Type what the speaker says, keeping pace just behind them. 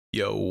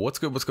Yo, what's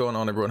good? What's going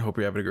on, everyone? Hope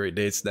you're having a great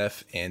day. It's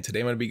Neff, and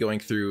today I'm going to be going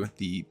through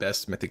the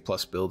best Mythic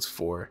Plus builds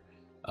for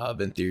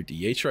Venthyr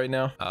DH right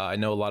now. I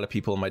know a lot of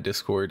people in my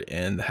Discord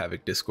and the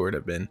HAVOC Discord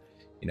have been,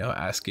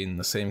 asking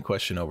the same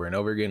question over and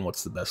over again.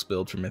 What's the best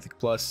build for Mythic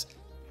Plus?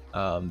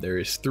 There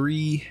is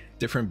 3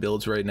 different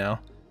builds right now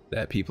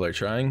that people are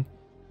trying,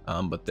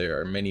 but there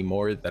are many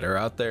more that are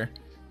out there.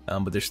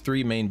 But there's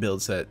 3 main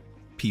builds that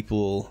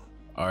people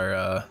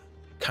are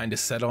kind of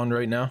set on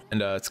right now,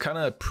 and it's kind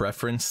of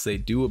preference. They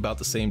do about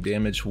the same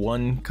damage.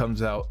 One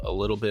comes out a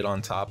little bit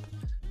on top,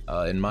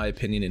 in my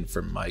opinion, and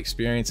from my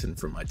experience and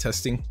from my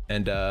testing.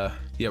 And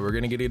yeah, we're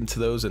gonna get into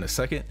those in a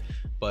second,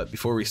 but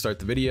before we start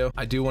the video,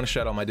 I do want to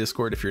shout out my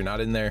Discord. If you're not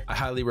in there, I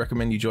highly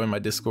recommend you join my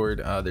Discord.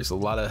 There's a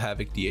lot of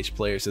HAVOC DH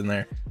players in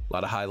there, a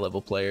lot of high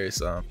level players,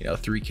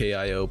 3K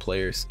IO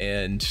players,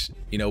 and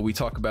we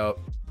talk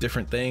about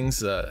different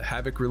things,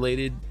 HAVOC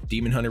related,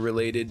 Demon Hunter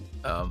related,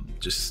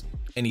 just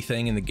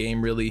anything in the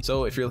game really.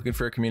 So if you're looking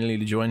for a community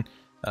to join,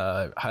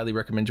 highly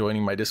recommend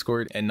joining my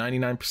Discord, and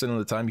 99% of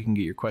the time you can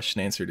get your question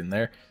answered in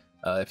there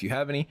if you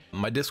have any.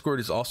 My Discord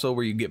is also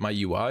where you get my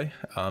UI.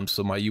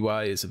 So my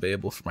UI is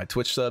available for my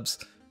Twitch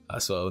subs,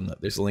 so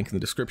there's a link in the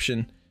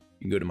description.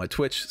 You can go to my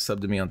Twitch, sub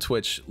to me on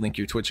Twitch, link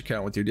your Twitch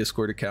account with your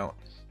Discord account,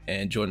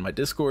 and join my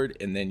Discord,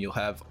 and then you'll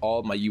have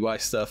all my UI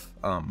stuff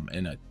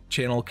in a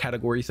channel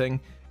category thing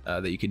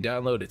that you can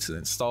download. It's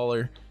an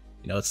installer.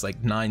 It's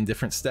like 9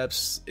 different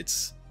steps.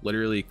 It's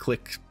literally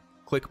click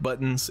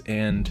buttons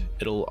and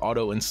it'll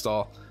auto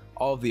install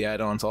all of the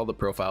add-ons, all the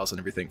profiles and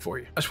everything for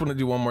you. I just want to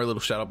do one more little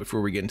shout out before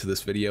we get into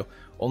this video.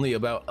 Only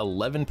about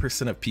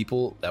 11% of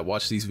people that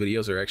watch these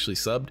videos are actually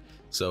subbed.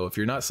 So if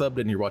you're not subbed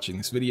and you're watching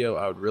this video,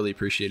 I would really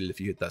appreciate it if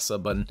you hit that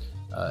sub button.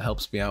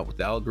 Helps me out with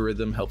the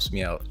algorithm, helps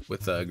me out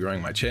with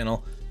growing my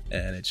channel,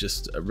 and it's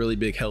just a really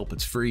big help.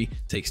 It's free,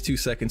 takes 2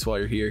 seconds while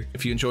you're here.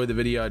 If you enjoyed the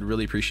video, I'd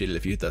really appreciate it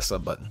if you hit that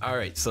sub button. All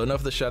right, so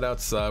enough of the shout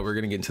outs. We're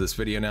gonna get into this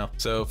video now.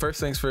 So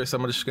first things first,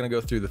 I'm just gonna go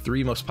through the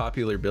 3 most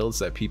popular builds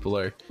that people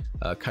are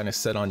kind of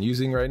set on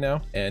using right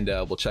now, and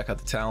we'll check out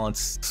the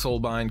talents,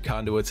 Soulbind,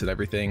 conduits, and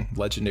everything,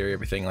 legendary,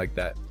 everything like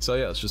that. So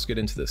yeah, let's just get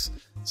into this.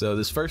 So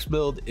this first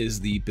build is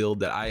the build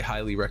that I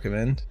highly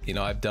recommend.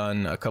 I've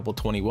done a couple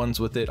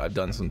 21s with it, I've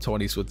done some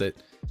 20s with it,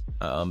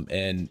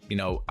 and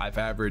I've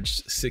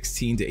averaged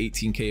 16 to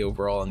 18k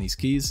overall on these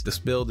keys. This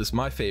build is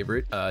my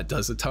favorite.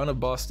 Does a ton of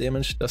boss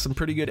damage, does some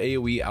pretty good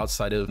AoE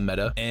outside of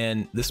meta,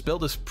 and this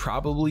build is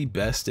probably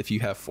best if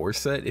you have Force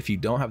Set. If you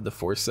don't have the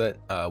Force Set,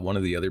 one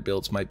of the other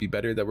builds might be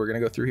better that we're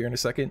gonna go through here in a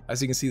second.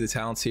 As you can see, the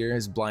talents here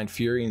is Blind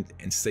Fury,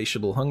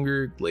 Insatiable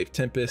Hunger, Glaive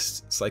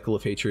Tempest, Cycle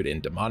of Hatred,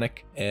 and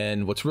Demonic.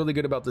 And what's really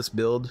good about this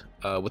build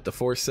with the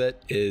Force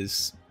Set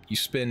is you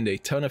spend a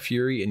ton of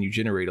Fury and you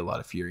generate a lot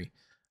of Fury.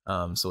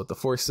 So with the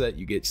Force Set,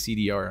 you get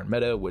CDR on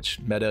meta, which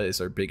meta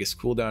is our biggest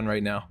cooldown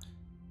right now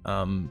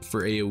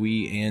for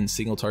AoE and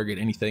single target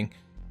anything.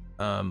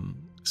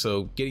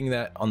 So getting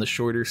that on the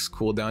shortest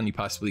cooldown you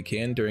possibly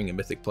can during a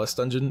Mythic Plus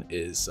dungeon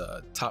is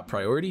top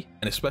priority.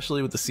 And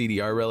especially with the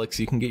CDR relics,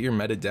 you can get your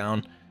meta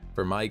down,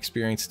 from my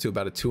experience, to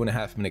about a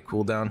 2.5 minute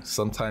cooldown,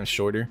 sometimes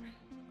shorter.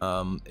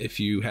 If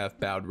you have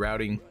bad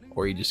routing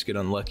or you just get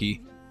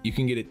unlucky, you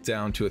can get it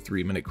down to a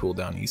 3-minute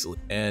cooldown easily.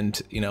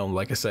 And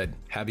like I said,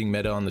 having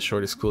meta on the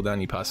shortest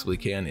cooldown you possibly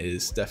can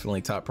is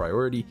definitely top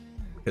priority,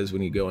 because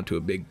when you go into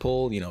a big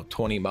pull,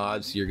 20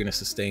 mods, you're gonna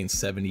sustain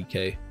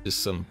 70k,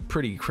 just some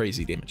pretty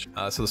crazy damage.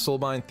 So the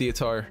Soulbind,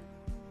 Theatar,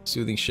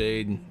 Soothing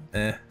Shade,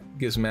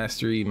 gives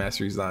mastery.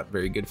 Mastery's not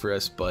very good for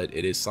us, but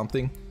it is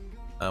something.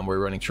 We're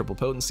running Triple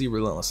Potency,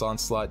 Relentless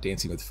Onslaught,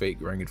 Dancing with Fate,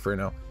 Growing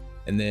Inferno,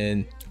 and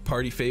then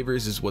Party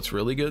Favors is what's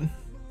really good.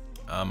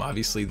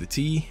 Obviously the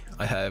T,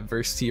 I have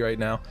Verse T right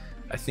now.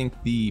 I think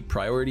the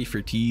priority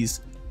for T's,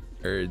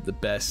 or the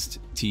best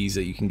T's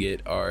that you can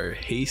get, are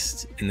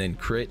Haste, and then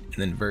Crit, and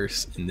then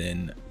Verse, and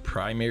then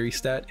Primary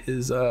Stat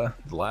is the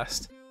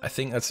last. I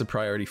think that's the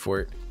priority for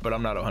it, but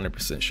I'm not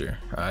 100% sure.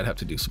 I'd have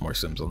to do some more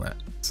sims on that.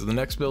 So the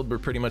next build, we're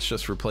pretty much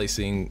just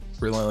replacing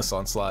Relentless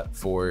Onslaught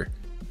for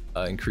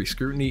increased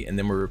scrutiny, and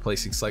then we're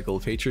replacing Cycle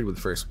of Hatred with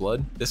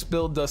Firstblood. This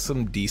build does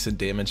some decent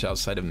damage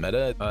outside of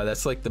meta.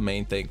 That's like the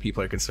main thing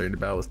people are concerned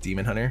about with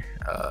Demon Hunter,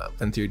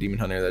 Venthyr Demon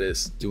Hunter, that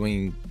is,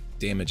 doing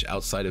damage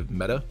outside of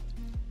meta.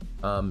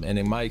 And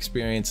in my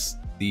experience,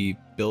 the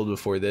build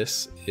before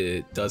this,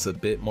 it does a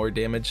bit more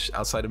damage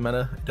outside of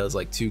meta. It does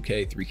like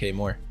 2k, 3k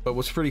more. But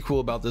what's pretty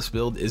cool about this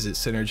build is it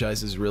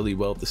synergizes really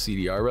well with the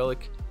CDR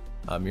relic.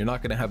 You're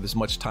not going to have as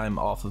much time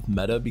off of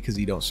meta because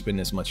you don't spend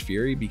as much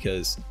Fury,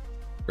 because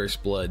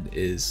Firstblood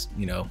is,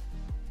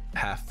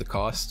 half the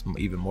cost,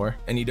 even more,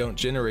 and you don't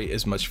generate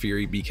as much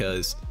Fury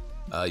because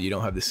you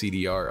don't have the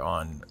CDR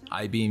on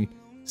I-Beam,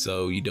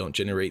 so you don't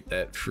generate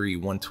that free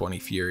 120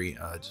 Fury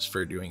just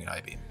for doing an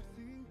I-Beam.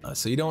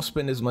 So you don't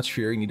spend as much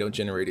Fury and you don't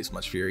generate as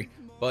much Fury.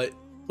 But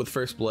with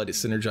Firstblood, it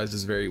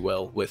synergizes very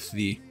well with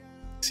the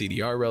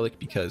CDR relic,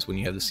 because when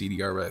you have the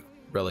CDR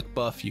relic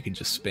buff, you can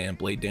just spam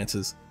Blade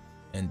Dances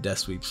and Death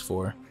Sweeps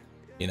for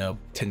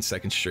 10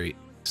 seconds straight.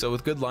 So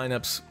with good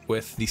lineups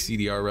with the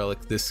CDR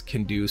relic, this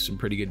can do some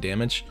pretty good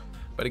damage.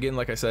 But again,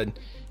 like I said,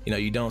 you know,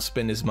 you don't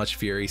spend as much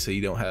fury, so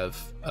you don't have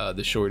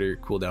the shorter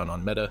cooldown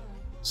on meta.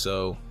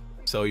 So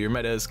your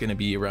meta is going to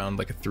be around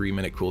like a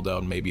 3-minute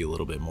cooldown, maybe a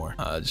little bit more,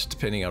 just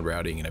depending on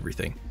routing and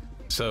everything.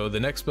 So the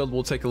next build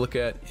we'll take a look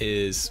at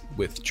is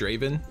with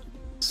Draven.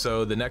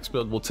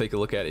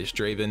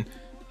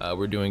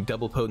 We're doing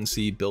double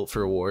potency, built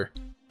for war,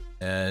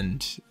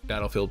 and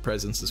battlefield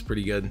presence is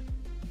pretty good.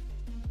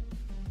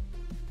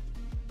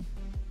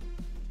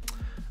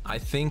 I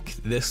think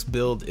this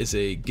build is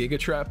a giga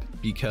trap,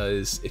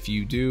 because if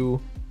you do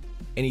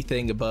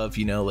anything above,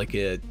 you know, like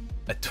a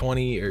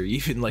 20 or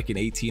even like an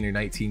 18 or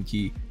 19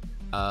 key,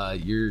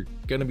 you're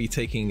gonna be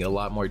taking a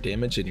lot more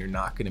damage and you're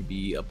not gonna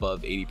be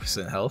above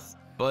 80% health.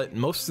 But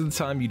most of the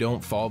time you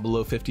don't fall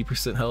below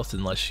 50% health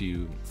unless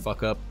you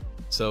fuck up.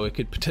 So it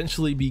could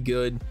potentially be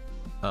good.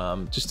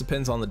 Just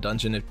depends on the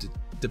dungeon. It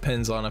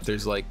depends on if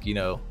there's like, you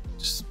know,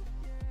 just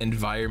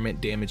environment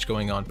damage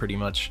going on pretty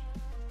much,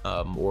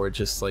 or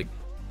just like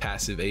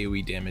passive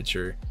AoE damage,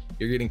 or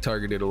you're getting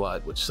targeted a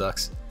lot, which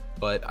sucks.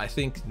 But I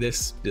think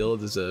this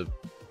build is a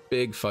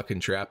big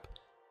fucking trap,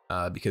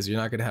 because you're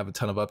not going to have a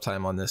ton of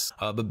uptime on this.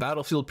 The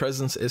battlefield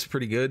presence is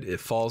pretty good. It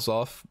falls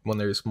off when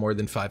there's more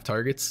than 5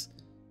 targets.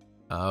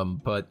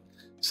 But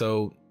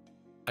so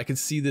I could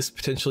see this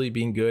potentially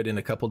being good in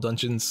a couple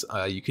dungeons.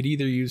 You could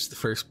either use the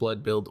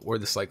Firstblood build or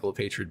the Cycle of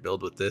Hatred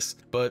build with this.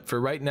 But for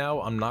right now,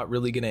 I'm not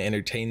really going to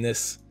entertain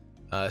this,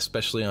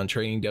 especially on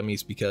training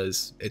dummies,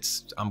 because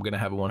I'm going to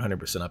have a 100%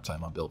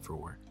 uptime on Built for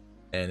War.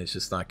 And it's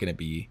just not going to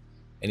be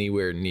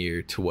anywhere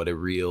near to what a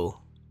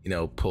real, you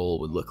know, pull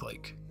would look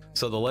like.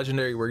 So the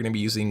legendary we're going to be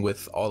using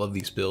with all of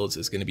these builds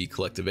is going to be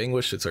Collective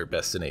Anguish. It's our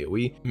best in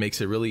AoE. It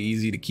makes it really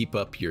easy to keep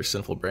up your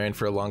Sinful Brand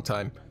for a long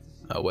time,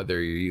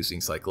 whether you're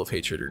using Cycle of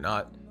Hatred or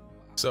not.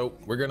 So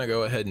we're going to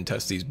go ahead and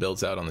test these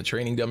builds out on the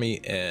training dummy,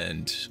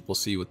 and we'll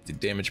see what the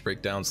damage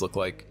breakdowns look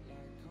like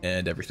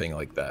and everything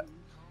like that.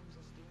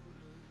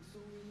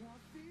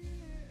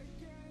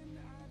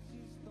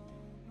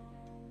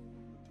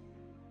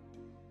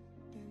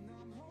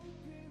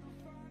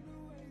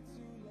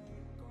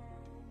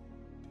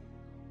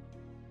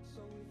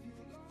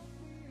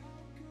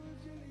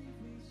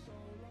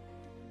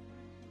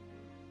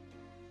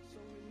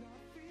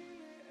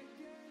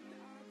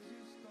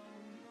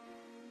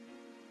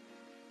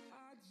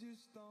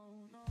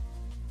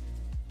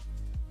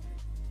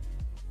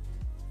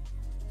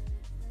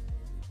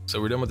 So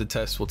we're done with the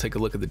test. We'll take a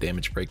look at the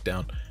damage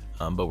breakdown,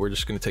 but we're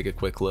just going to take a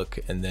quick look,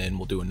 and then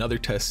we'll do another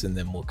test, and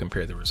then we'll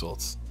compare the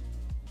results.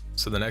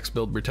 So the next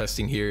build we're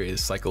testing here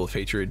is Cycle of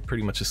Hatred.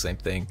 Pretty much the same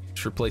thing.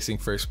 Just replacing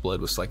Firstblood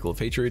with Cycle of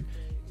Hatred,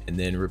 and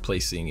then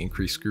replacing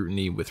Increased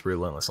Scrutiny with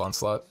Relentless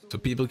Onslaught. So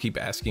people keep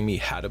asking me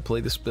how to play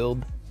this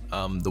build.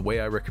 The way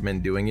I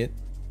recommend doing it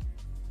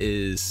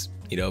is,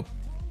 you know,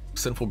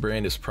 Sinful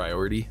Brand is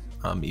priority.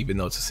 Even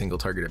though it's a single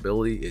target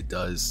ability,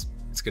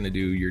 it's going to do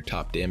your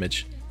top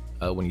damage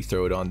when you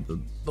throw it on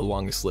the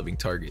longest living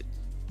target.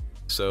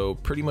 So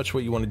pretty much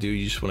what you want to do,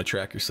 you just want to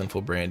track your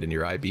Sinful Brand and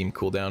your I-Beam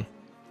cooldown,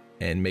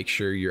 and make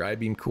sure your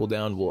I-Beam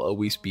cooldown will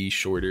always be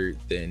shorter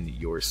than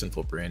your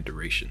Sinful Brand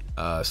duration.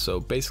 So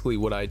basically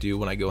what I do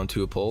when I go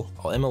into a pull,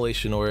 I'll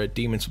Immolation Aura,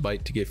 Demon's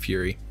Bite to get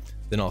Fury,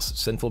 then I'll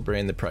Sinful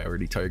Brand the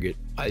priority target,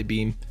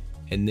 I-Beam,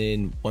 and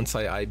then once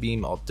I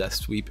I-Beam, I'll Death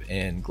Sweep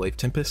and Glaive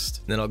Tempest,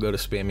 and then I'll go to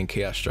spamming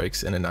Chaos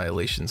Strikes and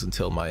Annihilations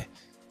until my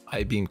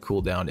I-Beam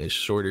cooldown is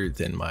shorter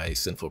than my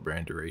Sinful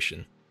Brand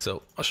duration.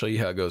 So I'll show you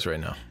how it goes right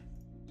now.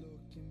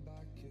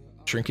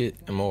 Trinket,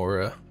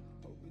 Aura,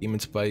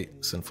 Demon's Bite,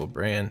 Sinful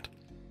Brand,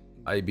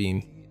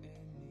 I-Beam,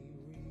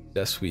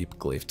 Death Sweep,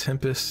 Glaive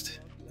Tempest,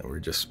 and we're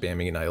just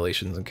spamming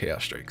Annihilations and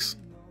Chaos Strikes.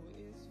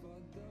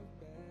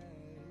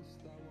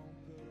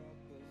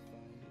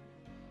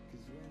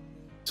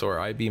 So our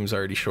I-Beam's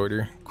already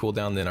shorter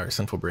cooldown than our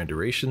Sinful Brand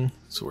duration,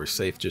 so we're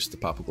safe just to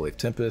pop a Glaive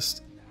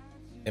Tempest,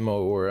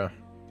 Aura,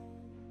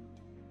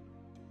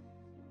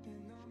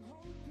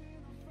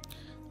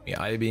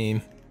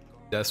 I-Beam,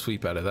 Death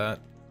Sweep out of that.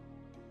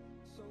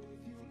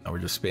 Now we're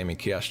just spamming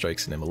Chaos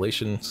Strikes and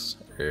Immolations,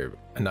 or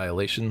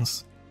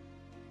Annihilations.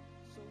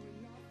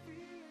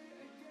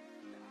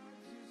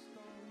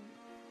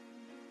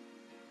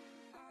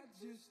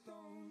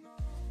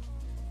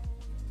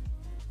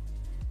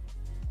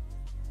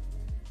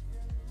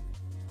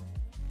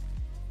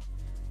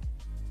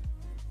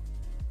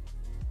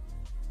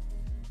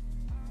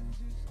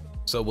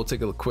 So we'll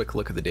take a quick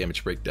look at the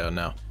damage breakdown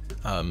now.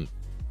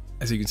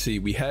 As you can see,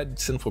 we had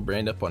Sinful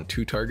Brand up on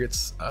 2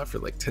 targets for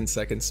like 10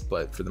 seconds,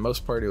 but for the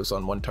most part it was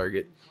on 1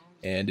 target,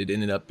 and it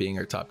ended up being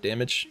our top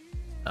damage.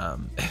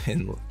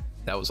 And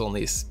that was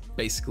only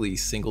basically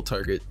single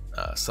target,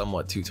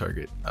 somewhat 2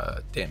 target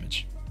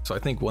damage. So I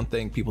think one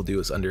thing people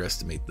do is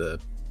underestimate the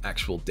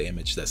actual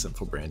damage that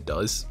Sinful Brand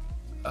does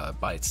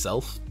by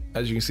itself.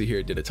 As you can see here,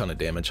 it did a ton of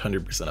damage,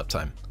 100%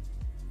 uptime,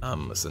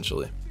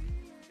 essentially.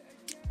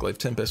 Glaive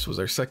Tempest was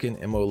our second,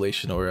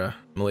 Immolation Aura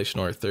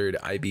third,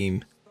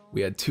 I-Beam. We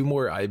had 2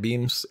 more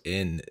I-Beams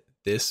in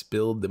this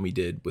build than we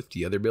did with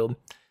the other build.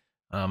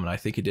 And I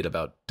think it did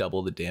about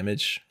double the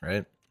damage,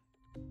 right?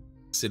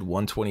 It did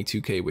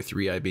 122k with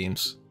 3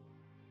 I-Beams.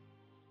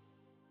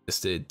 This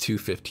did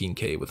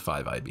 215k with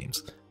 5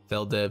 I-beams.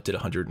 Feldev did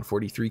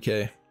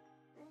 143k,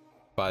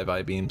 5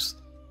 I-beams,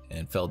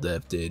 and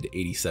Feldev did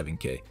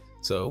 87k.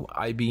 So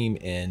I-beam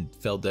and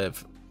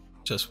Feldev,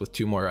 just with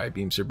 2 more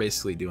I-beams, are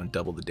basically doing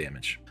double the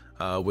damage.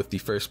 With the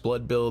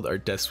Firstblood build, our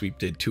Death Sweep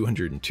did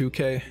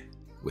 202k.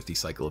 With the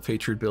Cycle of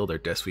Hatred build, our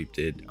Death Sweep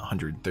did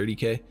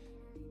 130k,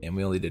 and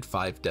we only did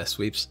 5 Death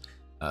Sweeps.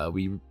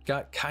 We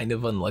got kind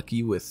of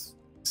unlucky with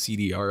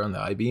CDR on the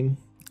I-beam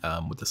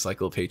with the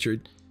Cycle of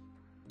Hatred,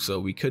 so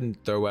we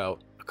couldn't throw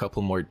out a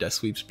couple more Death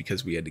Sweeps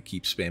because we had to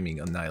keep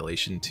spamming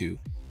Annihilation to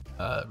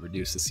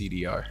reduce the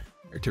CDR,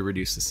 or to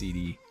reduce the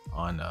CD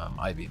on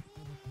I-beam.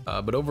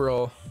 But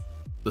overall,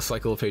 the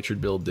Cycle of Hatred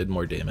build did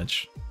more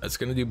damage. It's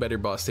going to do better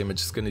boss damage,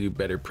 it's going to do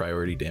better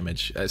priority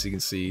damage. As you can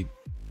see,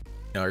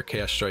 our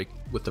Chaos Strike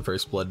with the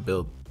Firstblood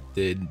build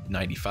did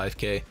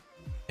 95k,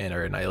 and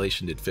our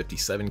Annihilation did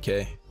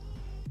 57k.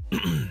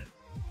 And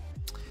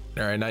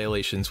our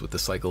Annihilations with the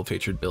Cycle of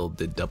Hatred build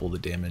did double the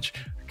damage.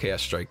 Our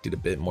Chaos Strike did a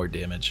bit more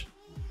damage.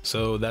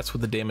 So that's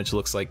what the damage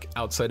looks like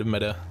outside of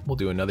meta. We'll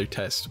do another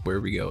test where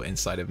we go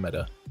inside of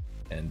meta,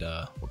 and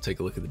we'll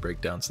take a look at the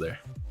breakdowns there.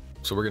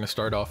 So we're going to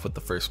start off with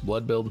the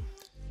Firstblood build.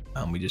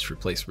 We just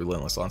replaced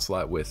Relentless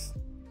Onslaught with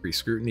Free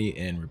Scrutiny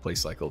and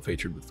replaced Cycle of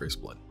Hatred with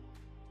Firstblood.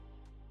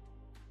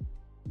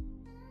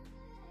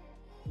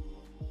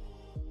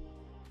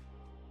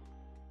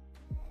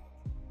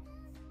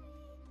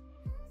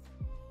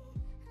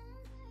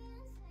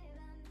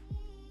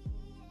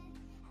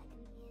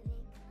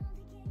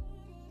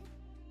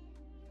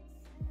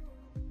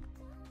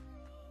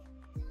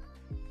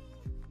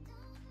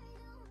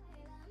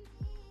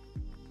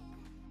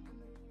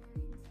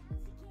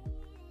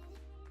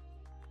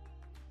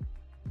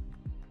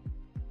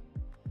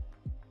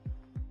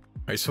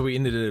 Alright, so we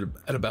ended it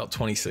at about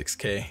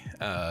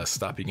 26k,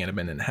 stopping at a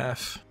minute and a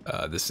half.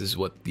 This is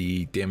what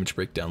the damage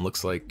breakdown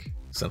looks like.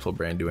 Sinful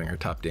Brand doing our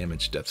top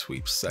damage, Death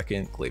Sweep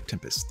second, Glaive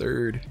Tempest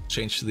third.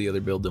 Change to the other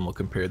build, then we'll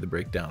compare the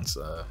breakdowns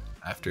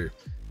after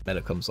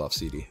meta comes off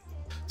CD.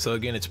 So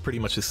again, it's pretty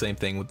much the same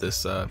thing with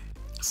this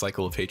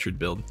Cycle of Hatred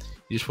build.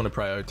 You just want to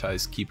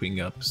prioritize keeping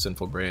up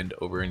Sinful Brand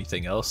over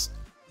anything else,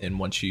 and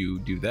once you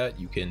do that,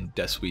 you can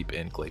Death Sweep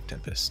and Glaive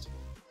Tempest.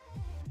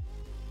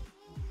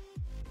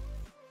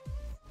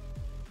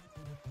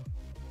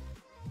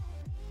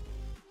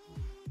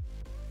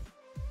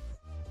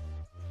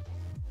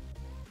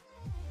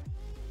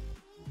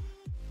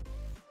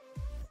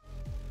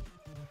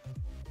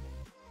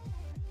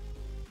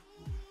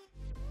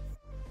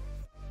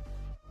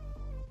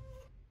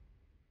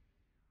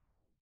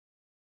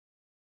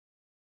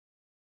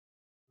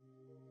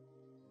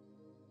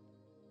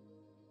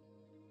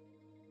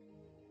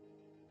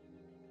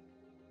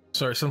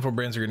 So our Sinful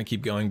Brands are going to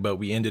keep going, but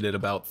we ended at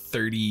about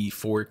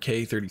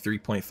 34k,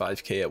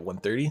 33.5k at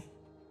 130.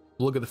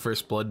 Look at the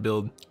Firstblood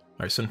build.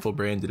 Our Sinful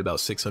Brand did about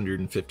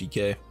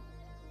 650k,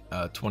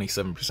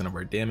 27% of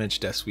our damage.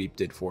 Death Sweep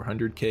did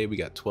 400k, we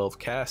got 12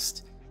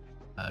 cast.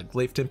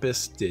 Glaive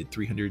Tempest did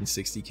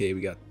 360k,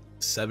 we got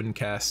 7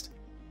 cast.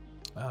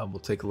 We'll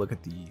take a look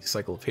at the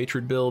Cycle of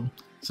Hatred build.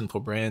 Sinful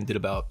Brand did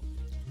about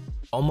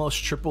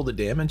almost triple the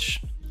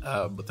damage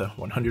with a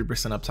 100%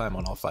 uptime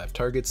on all 5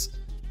 targets.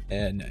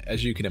 And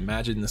as you can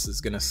imagine, this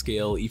is going to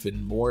scale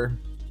even more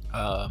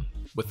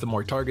with the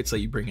more targets that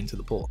you bring into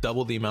the pool.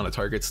 Double the amount of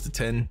targets to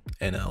 10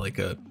 and like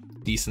a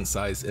decent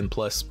sized M+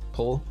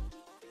 pull.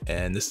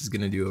 And this is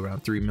going to do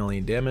around 3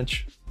 million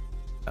damage,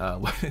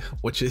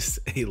 which is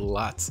a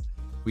lot.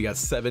 We got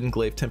 7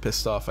 Glaive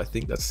Tempest off. I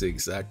think that's the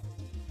exact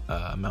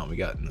amount we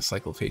got in the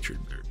Cycle of Hatred,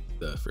 or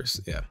the first,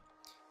 yeah.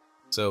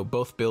 So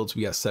both builds,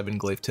 we got 7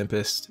 Glaive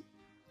Tempest.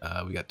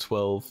 We got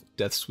 12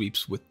 Death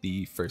Sweeps with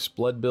the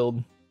Firstblood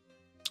build.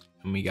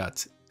 And we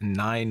got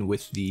 9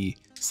 with the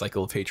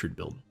Cycle of Hatred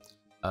build.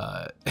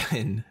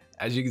 And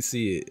as you can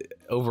see,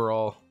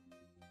 overall,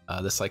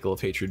 the Cycle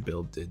of Hatred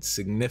build did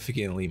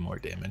significantly more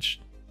damage.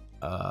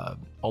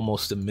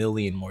 Almost 1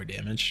 million more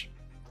damage.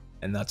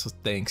 And that's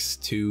thanks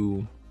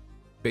to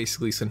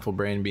basically Sinful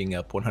Brand being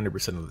up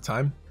 100% of the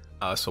time.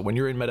 So when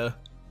you're in meta,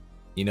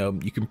 you know,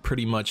 you can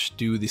pretty much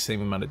do the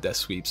same amount of Death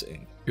Sweeps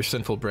and your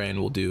Sinful Brand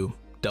will do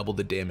double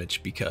the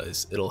damage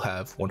because it'll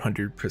have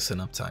 100%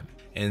 uptime.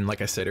 And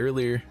like I said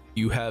earlier,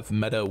 you have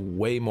meta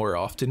way more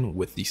often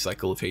with the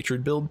Cycle of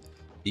Hatred build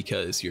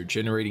because you're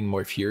generating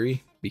more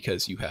fury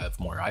because you have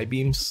more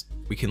I-beams.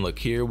 We can look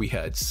here, we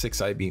had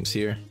 6 I-beams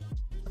here.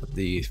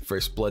 The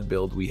Firstblood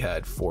build, we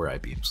had 4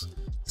 I-beams.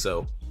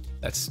 So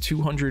that's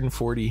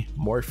 240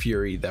 more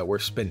fury that we're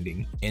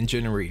spending and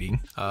generating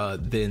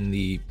than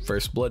the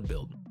Firstblood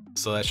build.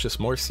 So that's just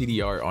more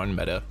CDR on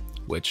meta,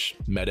 which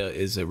meta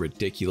is a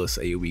ridiculous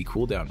AoE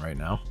cooldown right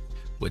now,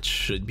 which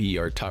should be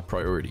our top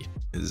priority.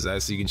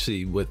 As you can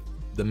see with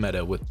the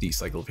meta with the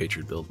Cycle of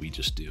Hatred build, we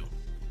just do,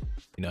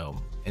 you know,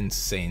 an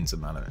insane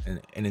amount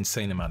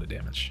of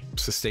damage,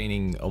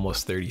 sustaining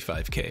almost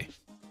 35k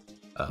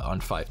on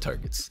 5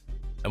 targets.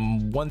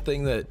 And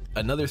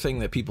another thing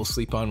that people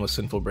sleep on with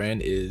Sinful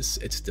Brand is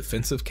its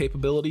defensive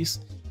capabilities.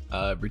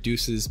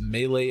 reduces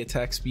melee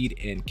attack speed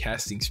and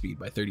casting speed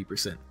by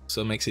 30%.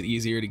 So it makes it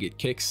easier to get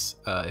kicks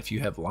if you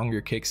have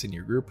longer kicks in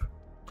your group,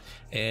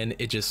 and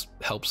it just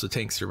helps the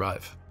tank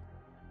survive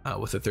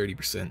with a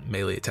 30%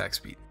 melee attack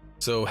speed.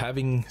 So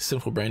having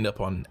Sinful Brand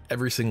up on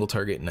every single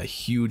target in a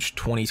huge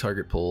 20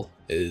 target pool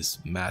is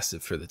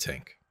massive for the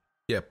tank.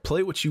 Yeah,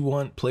 play what you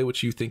want, play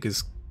what you think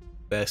is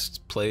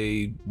best,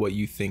 play what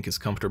you think is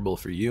comfortable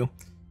for you.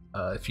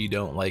 If you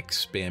don't like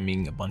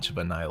spamming a bunch of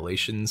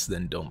annihilations,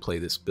 then don't play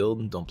this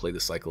build. Don't play the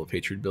Cycle of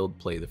Hatred build,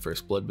 play the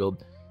Firstblood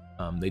build.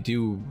 They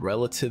do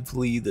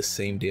relatively the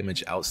same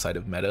damage outside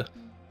of meta,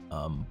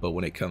 but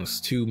when it comes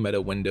to meta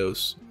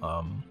windows,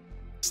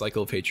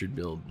 Cycle of Hatred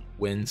build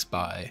wins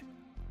by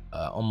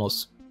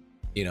almost,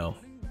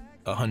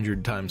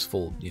 100 times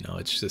fold.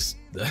 It's just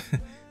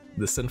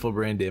the Sinful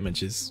Brand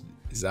damage is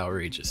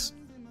outrageous.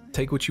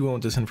 Take what you want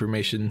with this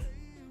information,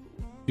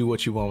 do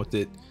what you want with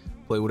it,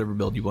 play whatever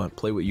build you want,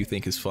 play what you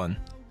think is fun.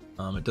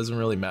 It doesn't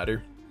really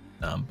matter.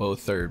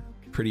 Both are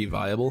pretty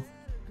viable.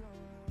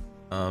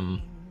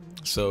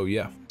 So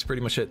yeah, that's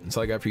pretty much it. That's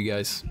all I got for you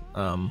guys.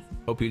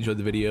 Hope you enjoyed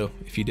the video.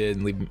 If you did,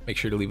 make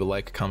sure to leave a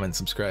like, comment,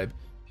 subscribe,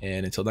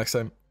 and until next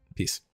time, peace.